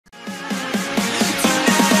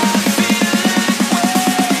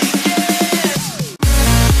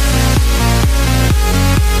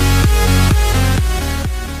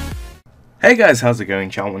Hey guys, how's it going?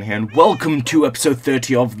 Charwan here, and welcome to episode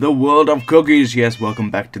 30 of The World of Cookies. Yes, welcome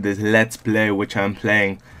back to this Let's Play which I'm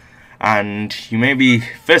playing. And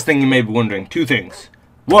first thing you may be wondering, two things.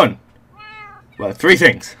 Three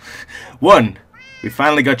things. One, we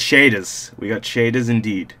finally got shaders. We got shaders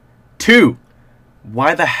indeed. Two,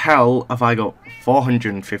 why the hell have I got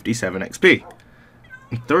 457 XP?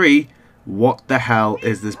 And three, what the hell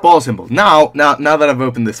is this ball symbol? Now that I've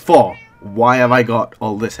opened this why have I got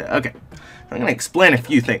all this here? Okay, I'm going to explain a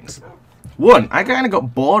few things. One, I kind of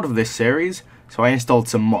got bored of this series, so I installed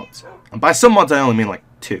some mods. And by some mods, I only mean like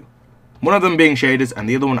two. One of them being shaders, and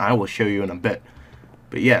the other one I will show you in a bit.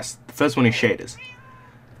 But yes, the first one is shaders.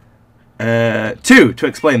 Two, to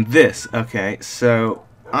explain this. Okay, so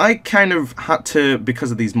I kind of had to,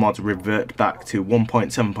 because of these mods, revert back to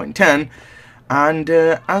 1.7.10. And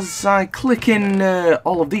as I click in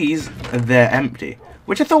all of these, they're empty.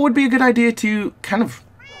 Which I thought would be a good idea to kind of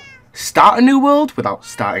start a new world without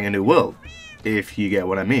starting a new world, if you get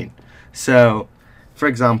what I mean. So, for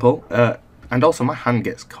example, and also my hand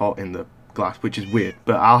gets caught in the glass, which is weird,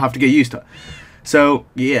 but I'll have to get used to it. So,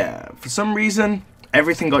 yeah, for some reason,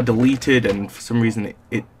 everything got deleted, and for some reason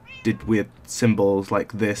it did weird symbols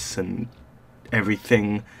like this and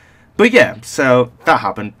everything. But yeah, so that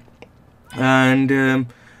happened. And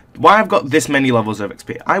why I've got this many levels of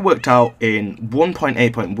XP, I worked out in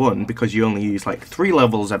 1.8.1, because you only use like 3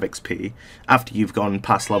 levels of XP after you've gone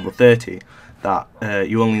past level 30, that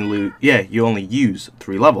you only use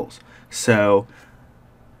 3 levels. So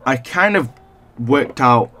I kind of worked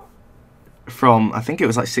out from, I think it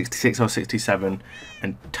was like 66 or 67,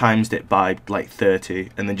 and timesed it by like 30,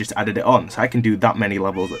 and then just added it on, so I can do that many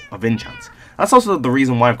levels of enchants. That's also the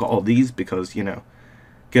reason why I've got all these, because, you know,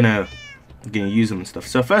 gonna use them and stuff.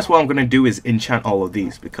 So first, what I'm gonna do is enchant all of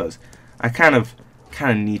these, because I kind of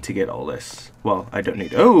need to get all this. Well, I don't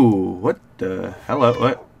need. Oh, what the hello?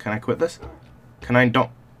 What? Can I quit this? Can I not?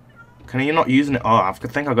 Can you not using it? Oh, I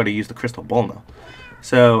think I got to use the crystal ball now.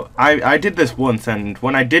 So I did this once, and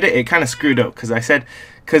when I did it, it kind of screwed up, because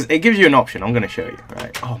because it gives you an option. I'm gonna show you.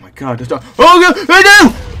 Right? Oh my God! Just oh God! I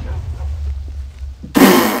do.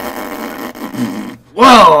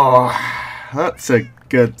 Whoa! That's a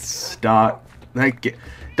good start.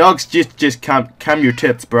 Dogs, just calm your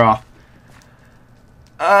tits, bro.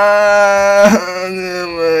 I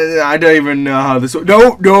don't even know how this.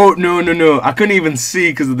 No. I couldn't even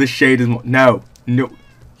see because of the shade. No.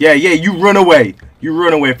 Yeah. You run away. You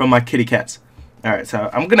run away from my kitty cats. All right. So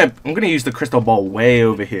I'm gonna use the crystal ball way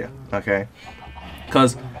over here. Okay.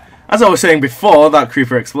 Because as I was saying before, that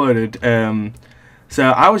creeper exploded. So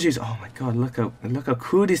I was using. Oh my God! Look how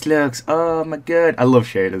cool this looks. Oh my God! I love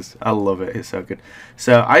shaders. I love it. It's so good.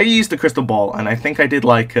 So I used the crystal ball, and I think I did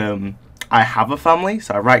like I have a family.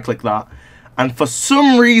 So I right click that, and for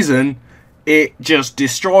some reason, it just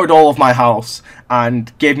destroyed all of my house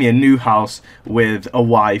and gave me a new house with a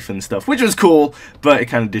wife and stuff, which was cool. But it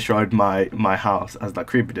kind of destroyed my house, as that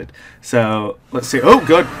creeper did. So let's see. Oh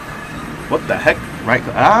God! What the heck? Right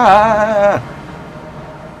click. Ah!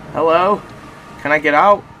 Hello. Can I get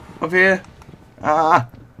out of here? I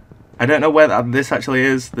don't know where this actually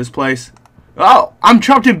is, this place. Oh, I'm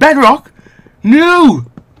trapped in bedrock? No!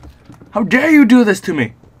 How dare you do this to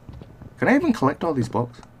me? Can I even collect all these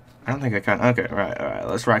blocks? I don't think I can. Okay, alright.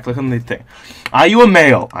 Let's right click on the thing. Are you a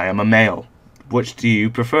male? I am a male. Which do you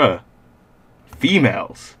prefer?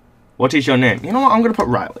 Females. What is your name? You know what? I'm going to put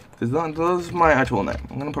Riley, because that is my actual name.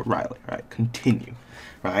 I'm going to put Riley. Right, continue.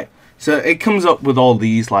 Right. So it comes up with all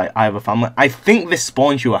these, like, I have a family. I think this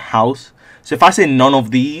spawns you a house. So if I say none of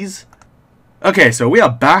these. Okay, so we are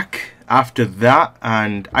back after that.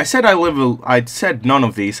 And I said I said none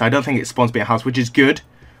of these. So I don't think it spawns me a house, which is good.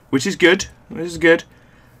 Which is good.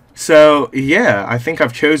 So, yeah, I think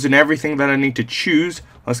I've chosen everything that I need to choose.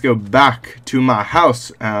 Let's go back to my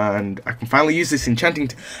house. And I can finally use this enchanting.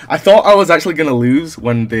 I thought I was actually going to lose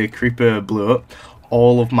when the creeper blew up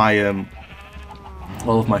all of my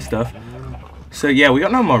stuff. So yeah, we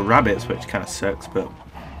got no more rabbits, which kind of sucks, but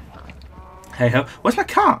hey ho. Where's my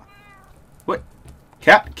cat? What?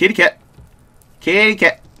 Cat? Kitty cat? Kitty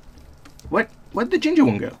cat? Where'd the ginger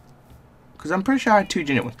one go? Because I'm pretty sure I had 2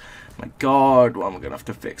 ginger ones. My God, well, I'm gonna have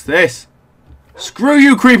to fix this. Screw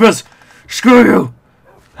you, creepers! Screw you!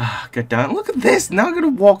 Ah, get down. Look at this. Now I'm gonna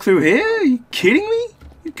walk through here. Are you kidding me?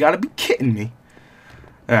 You gotta be kidding me.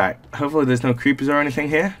 Alright, hopefully there's no creepers or anything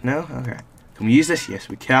here. No? Okay. Can we use this? Yes,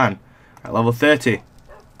 we can. At level 30. I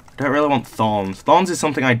don't really want thorns. Thorns is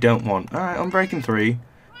something I don't want. Alright, I'm breaking 3.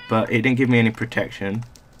 But it didn't give me any protection.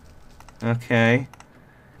 Okay.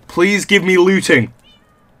 Please give me looting.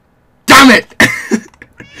 Damn it!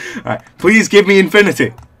 Alright, please give me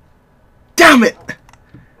infinity. Damn it!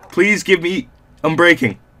 Please give me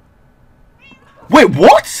unbreaking. Wait,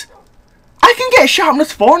 what? I can get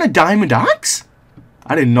sharpness 4 and a diamond axe?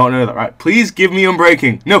 I did not know that, right? Please give me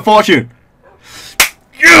unbreaking. No, fortune.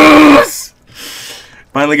 Yes!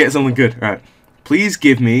 Finally get something good. Right. Please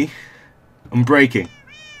give me unbreaking.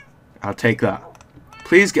 I'll take that.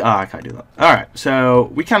 Please get... Oh, I can't do that. Alright,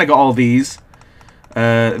 so we kind of got all these.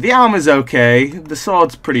 The armor's okay. The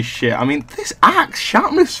sword's pretty shit. I mean, this axe,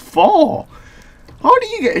 sharpness 4. How do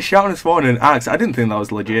you get a sharpness 4 and an axe? I didn't think that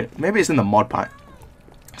was legit. Maybe it's in the mod pack.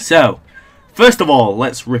 So, first of all,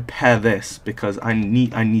 let's repair this, because I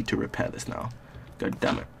need to repair this now. God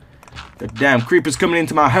damn it. God damn, creepers coming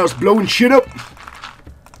into my house, blowing shit up.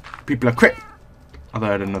 People are crit. I thought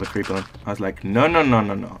I had another creeper then. I was like, no, no, no,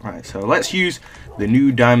 no, no. Right, so let's use the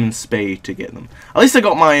new diamond spade to get them. At least I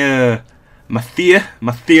got my, my Thea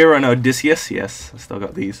and Odysseus. Yes, I still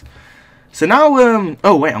got these. So now,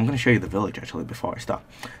 oh wait, I'm going to show you the village actually before I start.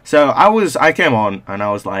 So I came on and I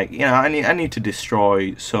was like, you know, I need to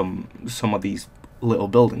destroy some of these little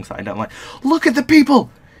buildings that I don't like. Look at the people!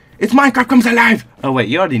 It's Minecraft comes alive! Oh wait,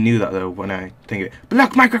 you already knew that though when I think it. But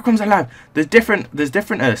look, Minecraft comes alive! There's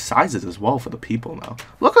different sizes as well for the people now.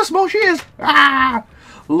 Look how small she is! Ah!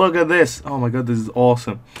 Look at this! Oh my god, this is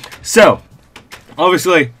awesome. So,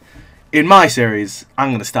 obviously, in my series,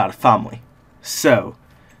 I'm going to start a family. So,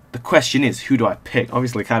 the question is, who do I pick?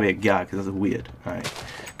 Obviously, it can't be a guy because that's weird. Alright.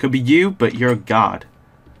 Could be you, but you're a god.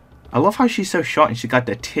 I love how she's so short and she got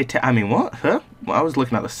the tit. I mean, what? Huh? Well, I was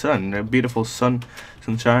looking at the sun. The beautiful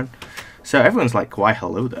sunshine. So everyone's like, why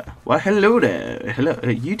hello there? Why hello there? Hello.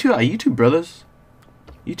 You two, are you two brothers?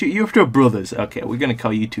 You're two brothers. Okay, we're going to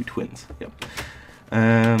call you two twins. Yep.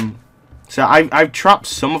 So I've trapped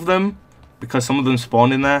some of them because some of them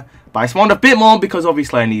spawned in there. But I spawned a bit more because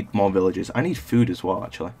obviously I need more villages. I need food as well,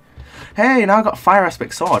 actually. Hey, now I've got a fire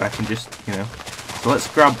aspect sword. I can just, you know. So let's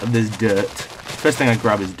grab this dirt. First thing I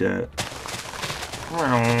grab is dirt.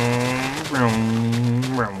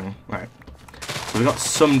 Right. So we got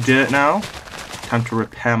some dirt now. Time to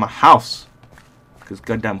repair my house. Because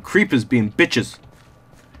goddamn creepers being bitches.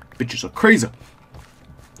 Bitches are crazy.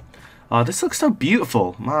 Oh, this looks so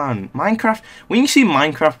beautiful, man. Minecraft. When you see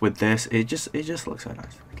Minecraft with this, it just looks so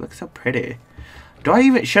nice. It looks so pretty.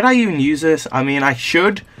 Should I even use this? I mean, I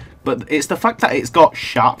should, but it's the fact that it's got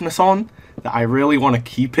sharpness on that I really want to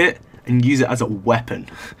keep it and use it as a weapon,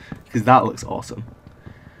 because that looks awesome.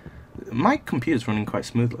 My computer's running quite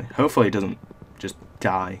smoothly. Hopefully, it doesn't just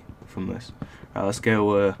die from this. Right, let's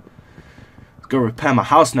go repair my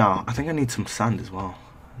house now. I think I need some sand as well.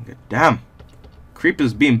 God damn.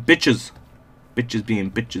 Creepers being bitches. Bitches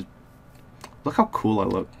being bitches. Look how cool I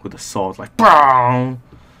look with a sword. Like, BOOM!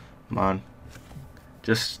 Man.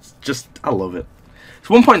 Just, I love it. It's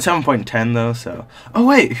 1.7.10 though, so. Oh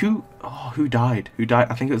wait, who died? Who died?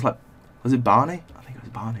 I think it was like, was it Barney? I think it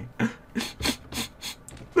was Barney.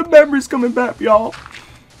 The memory's coming back, y'all.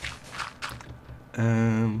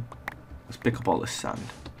 Let's pick up all this sand.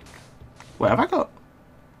 Wait, have I got?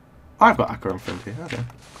 I've got Aqua in front here. Okay.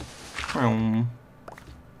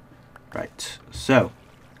 Right, so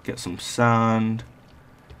get some sand.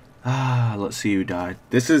 Let's see who died.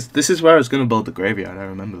 This is where I was gonna build the graveyard. I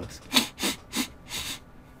remember this.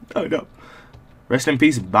 Oh no! Rest in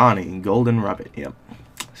peace, Barney, Golden Rabbit. Yep,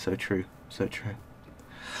 so true, so true.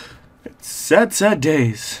 It's sad, sad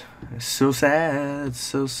days. It's so sad,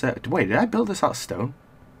 so sad. Wait, did I build this out of stone?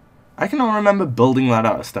 I cannot remember building that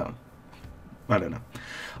out of stone. I don't know.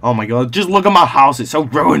 Oh my god! Just look at my house. It's so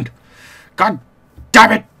ruined. God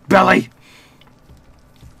damn it, Billy!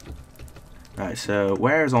 Right, so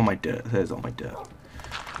where is all my dirt? There's all my dirt.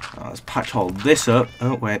 Let's patch all this up.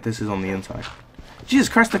 Oh wait, this is on the inside. Jesus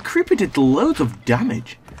Christ, the creeper did loads of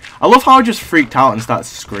damage. I love how I just freaked out and started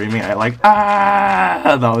screaming. I like,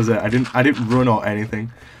 ah! That was it. I didn't run or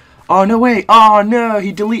anything. Oh no, wait. Oh no,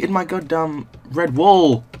 he deleted my goddamn red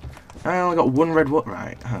wool. I only got one red wool.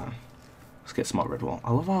 Right. Let's get some more red wool.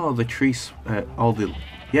 I love all the trees, all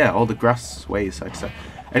the grass ways. Like so.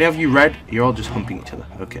 Any of you red? You're all just humping each other.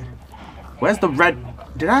 Okay. Where's the red?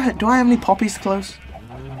 Do I have any poppies close?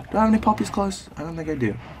 Do I have any poppies close? I don't think I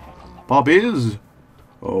do. Poppies.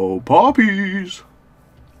 Oh, poppies.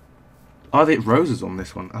 Are they roses on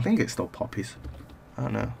this one? I think it's still poppies. I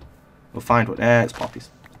don't know. We'll find one. It's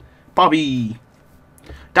poppies. Poppy.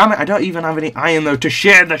 Damn it, I don't even have any iron though to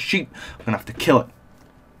share the sheep. I'm gonna have to kill it.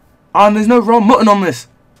 Oh, and there's no raw mutton on this.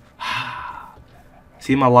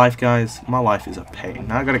 See my life, guys? My life is a pain.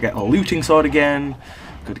 Now I gotta get a looting sword again.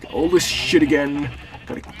 Gotta get all this shit again.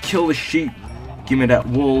 Gotta kill the sheep. Give me that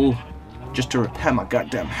wool. Just to repair my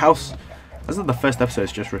goddamn house. This is the first episode,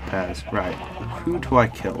 it's just repairs. Right, who do I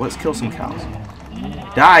kill? Let's kill some cows.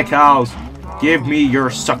 Die, cows! Give me your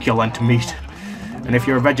succulent meat. And if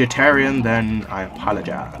you're a vegetarian, then I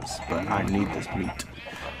apologize, but I need this meat.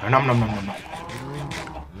 Nom nom nom nom nom.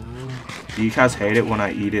 Do you guys hate it when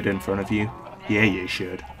I eat it in front of you? Yeah, you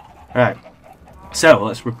should. Alright, so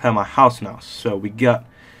let's repair my house now. So we got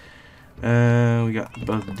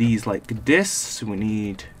both these like this. So we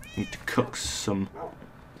need to cook some.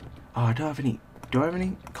 Oh, I don't have any. Do I have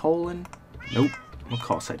any coal in? Nope. Of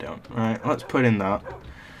course I don't. Alright, let's put in that.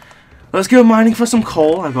 Let's go mining for some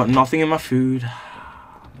coal. I've got nothing in my food.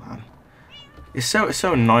 Man, it's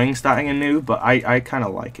so annoying starting anew, but I kind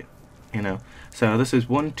of like it, you know. So this is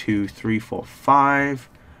 1, 2, 3, 4, 5.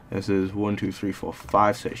 This is 1, 2, 3, 4,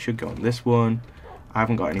 5. So it should go on this one. I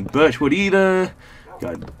haven't got any birchwood either.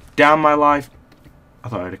 God damn my life. I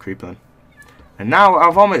thought I had a creeper then. And now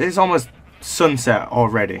it's almost sunset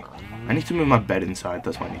already. I need to move my bed inside.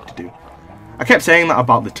 That's what I need to do. I kept saying that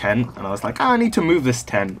about the tent, and I was like, I need to move this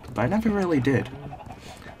tent, but I never really did.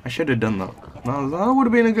 I should have done that. That would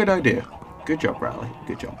have been a good idea. Good job, Riley.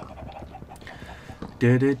 Good job.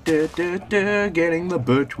 Getting the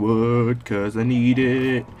birchwood, cause I need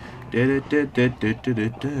it.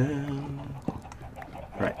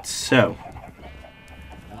 Right, so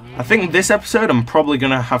I think this episode I'm probably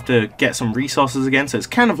gonna have to get some resources again, so it's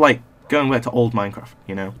kind of like going back to old Minecraft,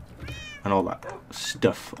 you know? And all that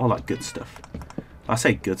stuff, all that good stuff. I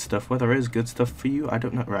say good stuff, whether there is good stuff for you, I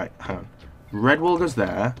don't know. Right, hang on. Red wool goes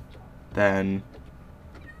there, then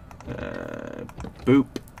boop.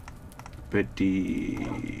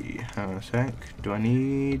 Hang on a sec. Do I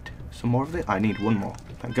need some more of it? I need one more.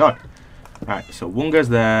 Thank God. Right, so one goes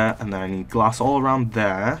there, and then I need glass all around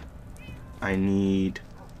there. I need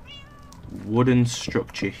wooden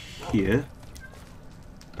structure here,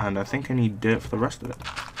 and I think I need dirt for the rest of it.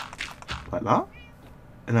 Like that,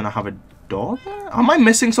 and then I have a door there. Am I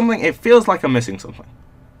missing something? It feels like I'm missing something.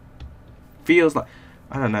 Feels like,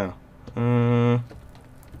 I don't know.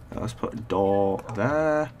 Let's put a door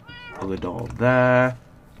there, other door there.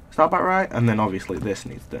 Is that about right? And then obviously this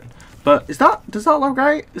needs done. But does that look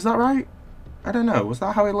right? Is that right? I don't know. Was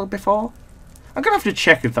that how it looked before? I'm gonna have to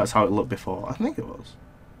check if that's how it looked before. I think it was.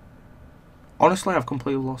 Honestly, I've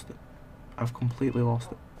completely lost it. I've completely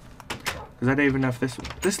lost it. Because I don't even know if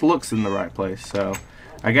this looks in the right place, so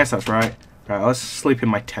I guess that's right. Right, let's sleep in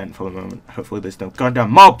my tent for the moment. Hopefully there's no goddamn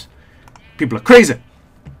mobs. People are crazy.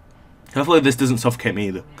 Hopefully this doesn't suffocate me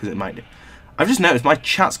either, because it might do. I've just noticed my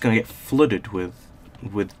chat's going to get flooded with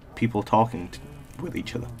people talking with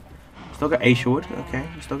each other. Still got Aisha wood, okay.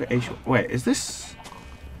 Still got Aisha. Wait, is this...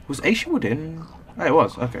 Was Aisha wood in... Oh, it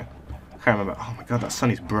was, okay. I can't remember. Oh my god, that sun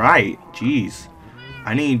is bright. Jeez.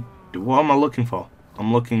 I need... What am I looking for?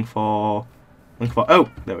 I'm looking for... Oh,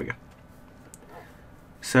 there we go.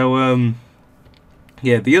 So,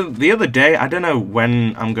 yeah, the other day, I don't know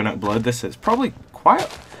when I'm going to upload this. It's probably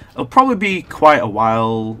it'll probably be quite a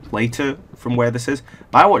while later from where this is.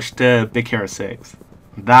 But I watched Big Hero 6.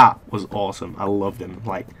 That was awesome. I loved him.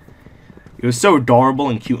 Like, it was so adorable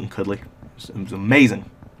and cute and cuddly. It was amazing.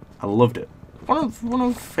 I loved it. One of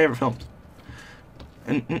my favorite films.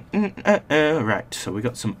 Right, so we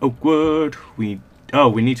got some oak wood. We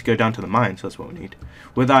need to go down to the mine, so that's what we need.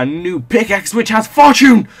 With our new pickaxe, which has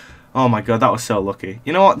fortune! Oh my god, that was so lucky.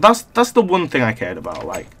 You know what? That's the one thing I cared about.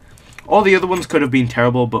 Like, all the other ones could have been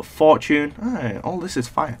terrible, but fortune... all this is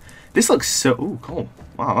fire. This looks so... Ooh, cool.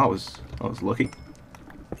 Wow, that was lucky.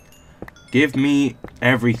 Give me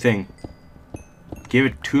everything. Give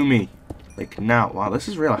it to me. Like, now. Wow, this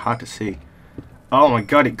is really hard to see. Oh my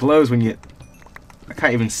god, it glows when you... I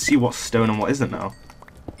can't even see what's stone and what isn't now.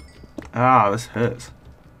 Ah, this hurts.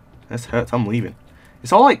 This hurts. I'm leaving.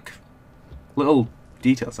 It's all like little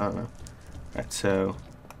details. I don't know. Right, so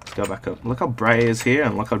let's go back up. Look how bright it is here,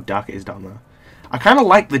 and look how dark it is down there. I kind of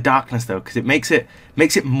like the darkness though, because it makes it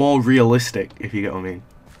more realistic. If you get what I mean.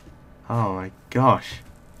 Oh my gosh,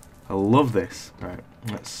 I love this. Right,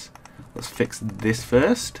 let's fix this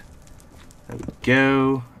first. There we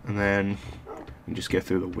go, and then we just go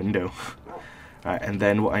through the window. Right, and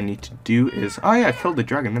then what I need to do is... Oh yeah, I killed the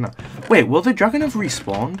dragon, didn't I? Wait, will the dragon have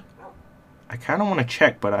respawned? I kind of want to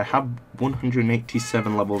check, but I have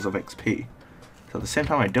 187 levels of XP. So at the same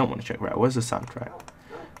time, I don't want to check. Right, where's the sand? Right,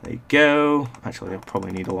 there you go. Actually, I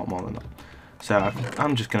probably need a lot more than that. So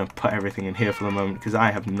I'm just going to put everything in here for the moment, because I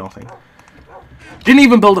have nothing. Didn't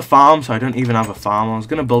even build a farm, so I don't even have a farm. I was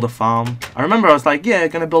going to build a farm. I remember I was like, yeah,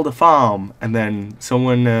 going to build a farm. And then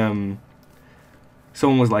someone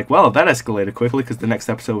was like, well, that escalated quickly, because the next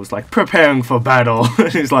episode was like, preparing for battle.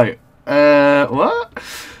 And he's like, what?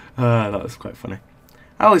 That was quite funny.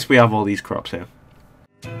 at least we have all these crops here.